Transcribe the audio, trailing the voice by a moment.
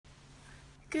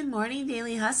Good morning,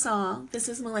 Daily Hustle. This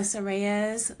is Melissa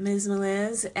Reyes, Ms.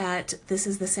 Meliz at This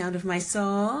is the Sound of My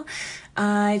Soul.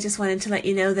 I just wanted to let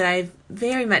you know that I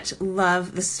very much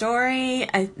love the story.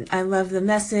 I love the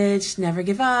message, never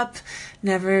give up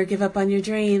on your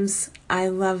dreams. I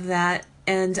love that.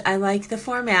 And I like the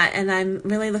format, and I'm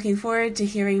really looking forward to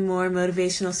hearing more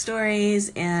motivational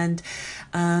stories and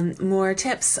more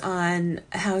tips on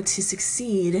how to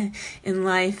succeed in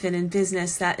life and in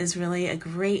business. That is really a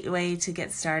great way to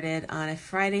get started on a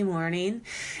Friday morning.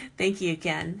 Thank you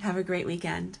again. Have a great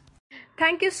weekend.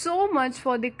 Thank you so much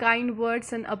for the kind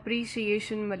words and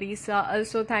appreciation, Melissa.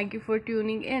 Also, thank you for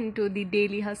tuning in to the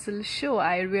Daily Hustle show.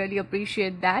 I really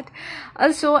appreciate that.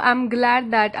 Also, I'm glad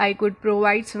that I could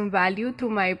provide some value through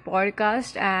my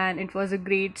podcast, and it was a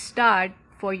great start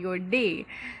for your day.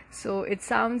 So, it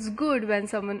sounds good when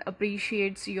someone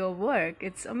appreciates your work.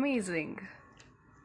 It's amazing.